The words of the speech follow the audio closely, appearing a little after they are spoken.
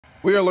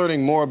We are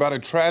learning more about a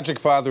tragic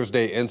Father's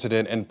Day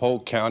incident in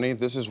Polk County.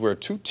 This is where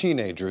two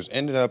teenagers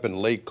ended up in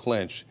Lake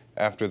Clinch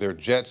after their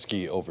jet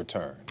ski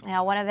overturned.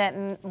 Now, one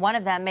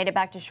of them made it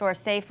back to shore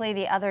safely.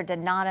 The other did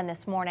not. And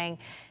this morning,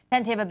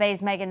 10 Tampa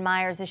Bay's Megan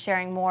Myers is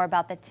sharing more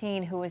about the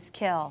teen who was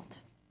killed.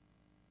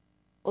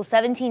 Well,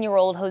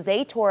 17-year-old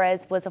Jose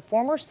Torres was a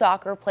former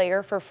soccer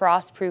player for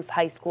Frostproof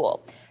High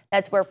School.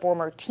 That's where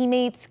former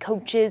teammates,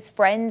 coaches,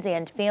 friends,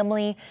 and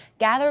family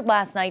gathered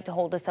last night to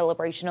hold a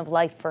celebration of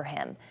life for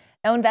him.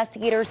 Now,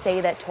 investigators say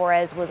that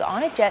Torres was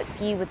on a jet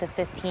ski with a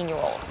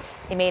 15-year-old.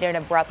 They made an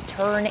abrupt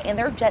turn and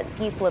their jet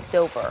ski flipped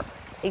over.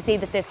 They say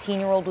the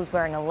 15-year-old was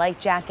wearing a life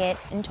jacket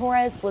and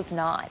Torres was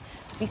not.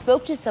 We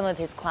spoke to some of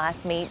his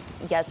classmates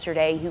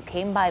yesterday who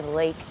came by the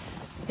lake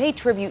to pay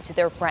tribute to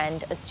their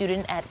friend, a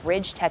student at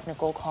Ridge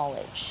Technical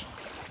College.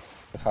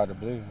 It's hard to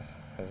believe.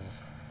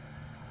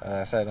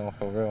 I said I don't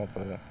feel real,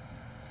 but I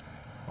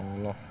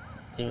don't know.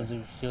 He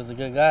was a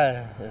good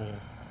guy, and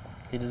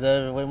he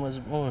deserved way much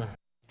more.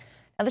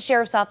 Now, the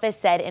sheriff's office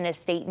said in a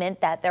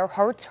statement that their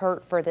hearts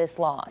hurt for this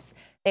loss.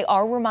 They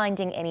are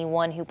reminding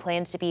anyone who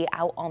plans to be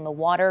out on the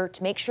water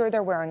to make sure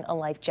they're wearing a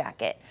life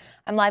jacket.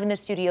 I'm live in the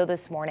studio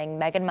this morning.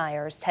 Megan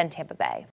Myers, 10 Tampa Bay.